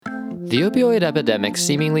The opioid epidemic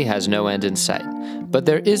seemingly has no end in sight, but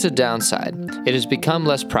there is a downside. It has become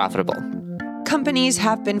less profitable. Companies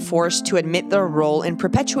have been forced to admit their role in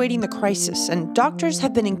perpetuating the crisis, and doctors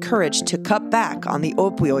have been encouraged to cut back on the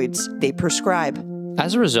opioids they prescribe.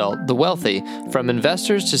 As a result, the wealthy, from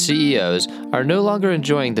investors to CEOs, are no longer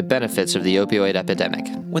enjoying the benefits of the opioid epidemic.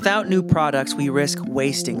 Without new products, we risk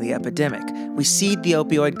wasting the epidemic. We cede the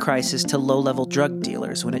opioid crisis to low-level drug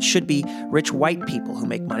dealers when it should be rich white people who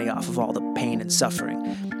make money off of all the pain and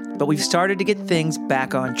suffering. But we've started to get things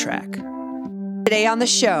back on track. Today on the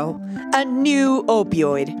show, a new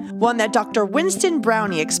opioid, one that Dr. Winston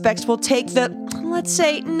Brownie expects will take the, let's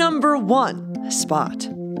say, number one spot.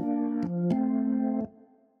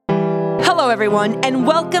 Hello, everyone, and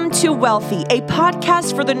welcome to Wealthy, a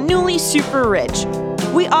podcast for the newly super rich.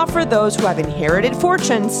 We offer those who have inherited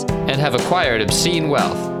fortunes and have acquired obscene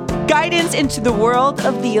wealth guidance into the world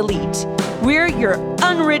of the elite. We're your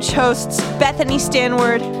unrich hosts, Bethany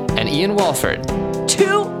Stanward and Ian Walford,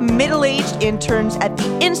 two middle-aged interns at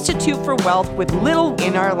the Institute for Wealth with little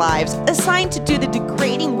in our lives, assigned to do the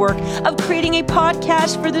degrading work of creating a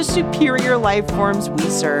podcast for the superior life forms we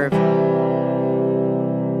serve.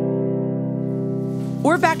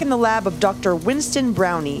 We're back in the lab of Dr. Winston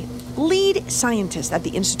Brownie, lead scientist at the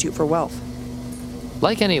Institute for Wealth.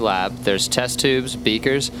 Like any lab, there's test tubes,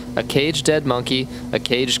 beakers, a caged dead monkey, a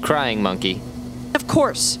caged crying monkey. Of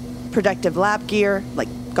course, protective lab gear like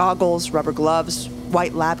goggles, rubber gloves,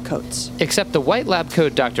 white lab coats. Except the white lab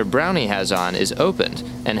coat Dr. Brownie has on is opened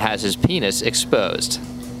and has his penis exposed.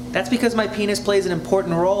 That's because my penis plays an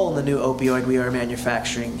important role in the new opioid we are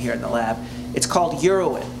manufacturing here in the lab. It's called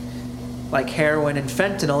Urowin. Like heroin and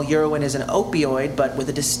fentanyl, Urowin is an opioid, but with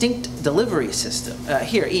a distinct delivery system.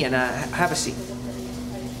 Here, Ian, have a seat.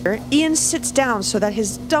 Ian sits down so that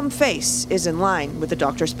his dumb face is in line with the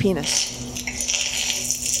doctor's penis.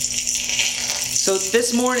 So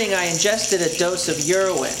this morning I ingested a dose of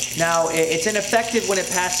Urowin. Now, it's ineffective when it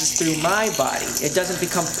passes through my body. It doesn't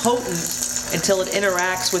become potent until it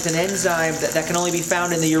interacts with an enzyme that can only be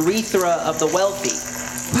found in the urethra of the wealthy.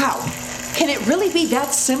 Wow, can it really be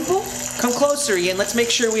that simple? Come closer, Ian. Let's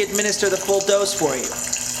make sure we administer the full dose for you.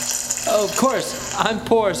 Oh, of course. I'm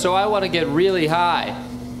poor, so I want to get really high.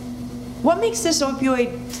 What makes this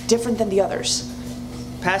opioid different than the others?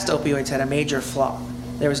 Past opioids had a major flaw.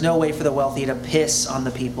 There was no way for the wealthy to piss on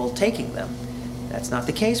the people taking them. That's not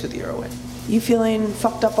the case with Urowin. You feeling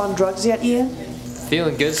fucked up on drugs yet, Ian?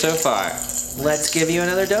 Feeling good so far. Let's give you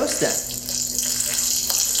another dose then.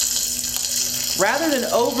 Rather than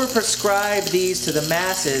overprescribe these to the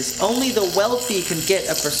masses, only the wealthy can get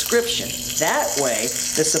a prescription. That way,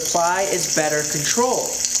 the supply is better controlled,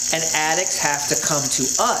 and addicts have to come to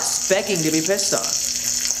us, begging to be pissed on.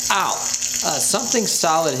 Ow! Something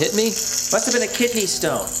solid hit me. Must have been a kidney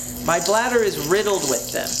stone. My bladder is riddled with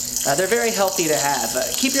them. They're very healthy to have.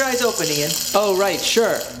 Keep your eyes open, Ian. Oh, right,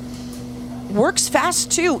 sure. Works fast,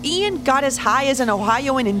 too. Ian got as high as an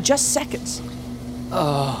Ohioan in just seconds.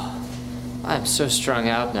 Oh, I'm so strung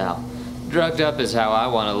out now. Drugged up is how I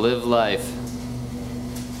want to live life.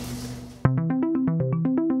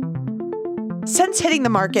 Since hitting the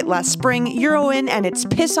market last spring, Urowin and its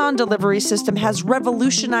piss-on delivery system has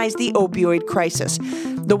revolutionized the opioid crisis.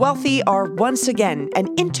 The wealthy are once again an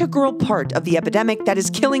integral part of the epidemic that is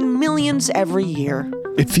killing millions every year.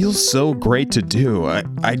 It feels so great to do.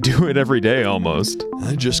 I do it every day almost.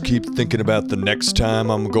 I just keep thinking about the next time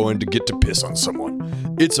I'm going to get to piss on someone.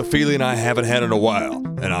 It's a feeling I haven't had in a while,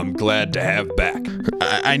 and I'm glad to have back.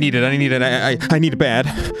 I need it. I need it bad.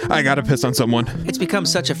 I gotta piss on someone. It's become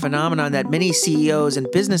such a phenomenon that many CEOs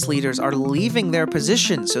and business leaders are leaving their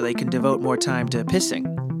positions so they can devote more time to pissing.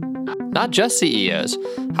 Not just CEOs.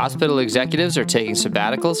 Hospital executives are taking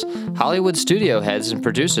sabbaticals, Hollywood studio heads and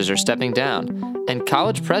producers are stepping down, and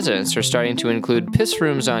college presidents are starting to include piss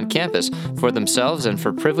rooms on campus for themselves and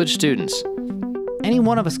for privileged students. Any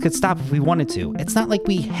one of us could stop if we wanted to. It's not like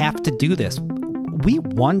we have to do this. We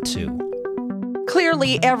want to.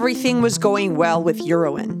 Clearly, everything was going well with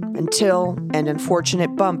Urowin until an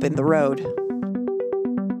unfortunate bump in the road.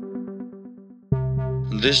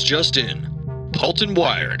 This just in. Paulton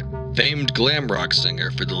Wired, famed glam rock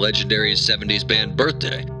singer for the legendary 70s band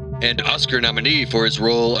Birthday, and Oscar nominee for his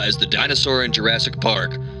role as the dinosaur in Jurassic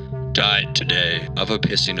Park, died today of a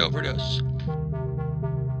pissing overdose.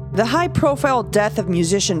 The high-profile death of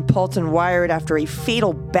musician Paulton Wired after a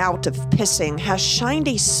fatal bout of pissing has shined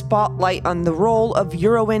a spotlight on the role of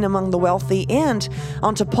Urowin among the wealthy and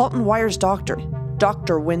onto Paulton Wired's doctor,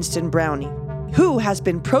 Dr. Winston Brownie, who has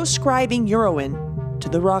been proscribing Urowin to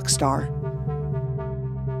the rock star.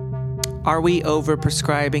 Are we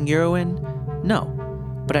overprescribing Urowin? No.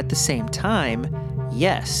 But at the same time,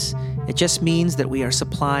 yes, it just means that we are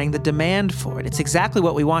supplying the demand for it. It's exactly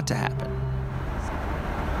what we want to happen.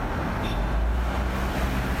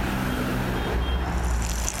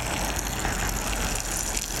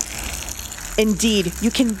 Indeed,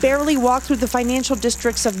 you can barely walk through the financial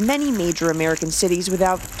districts of many major American cities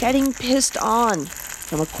without getting pissed on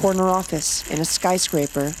from a corner office in a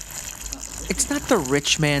skyscraper. It's not the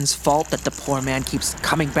rich man's fault that the poor man keeps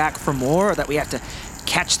coming back for more, or that we have to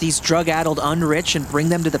catch these drug-addled unrich and bring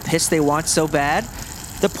them to the piss they want so bad.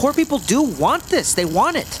 The poor people do want this. They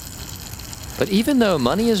want it. But even though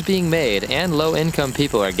money is being made and low-income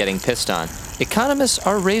people are getting pissed on, economists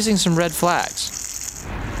are raising some red flags.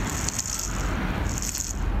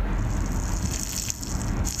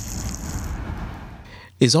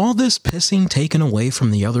 Is all this pissing taken away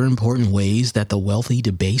from the other important ways that the wealthy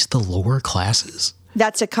debase the lower classes?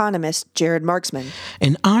 That's economist Jared Marksman.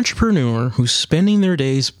 An entrepreneur who's spending their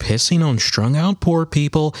days pissing on strung-out poor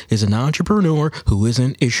people is an entrepreneur who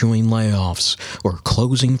isn't issuing layoffs or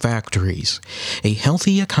closing factories. A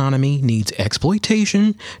healthy economy needs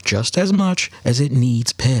exploitation just as much as it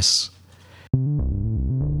needs piss.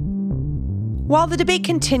 While the debate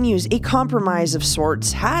continues, a compromise of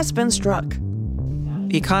sorts has been struck.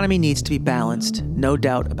 The economy needs to be balanced, no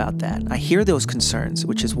doubt about that. I hear those concerns,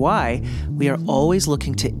 which is why we are always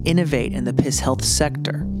looking to innovate in the piss health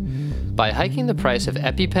sector. By hiking the price of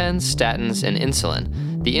EpiPens, statins, and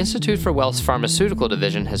insulin, the Institute for Wealth's pharmaceutical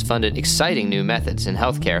division has funded exciting new methods in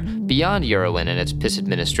healthcare beyond Eurowin and its piss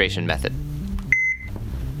administration method.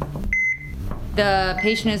 The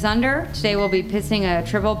patient is under. Today we'll be pissing a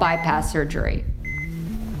triple bypass surgery.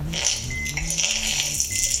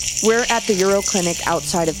 We're at the Euro Clinic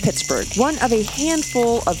outside of Pittsburgh, one of a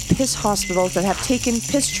handful of piss hospitals that have taken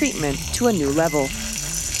piss treatment to a new level.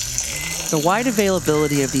 The wide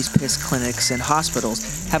availability of these piss clinics and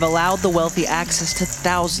hospitals have allowed the wealthy access to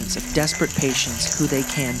thousands of desperate patients who they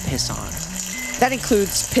can piss on. That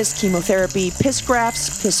includes piss chemotherapy, piss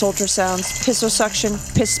grafts, piss ultrasounds, pissosuction,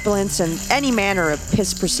 piss splints, and any manner of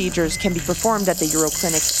piss procedures can be performed at the Euro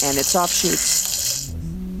Clinic and its offshoots.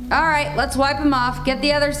 All right, let's wipe him off. Get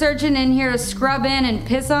the other surgeon in here to scrub in and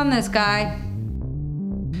piss on this guy.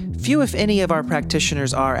 Few, if any, of our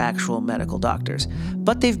practitioners are actual medical doctors,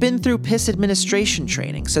 but they've been through piss administration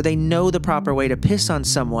training, so they know the proper way to piss on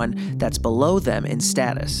someone that's below them in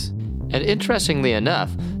status. And interestingly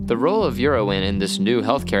enough, the role of Eurowin in this new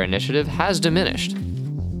healthcare initiative has diminished.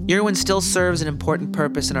 Eurowin still serves an important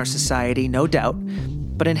purpose in our society, no doubt,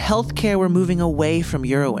 but in healthcare we're moving away from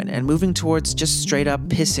Eurowin and moving towards just straight up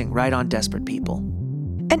pissing right on desperate people.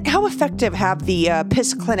 And how effective have the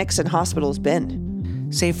piss clinics and hospitals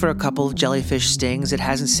been? Save for a couple of jellyfish stings, it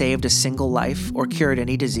hasn't saved a single life or cured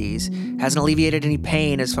any disease, hasn't alleviated any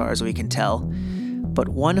pain as far as we can tell. But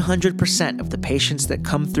 100% of the patients that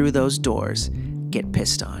come through those doors get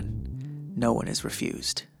pissed on. No one is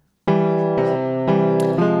refused.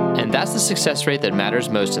 And that's the success rate that matters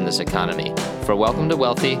most in this economy. For Welcome to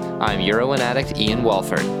Wealthy, I'm Eurowin addict Ian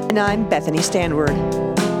Walford. And I'm Bethany Stanward.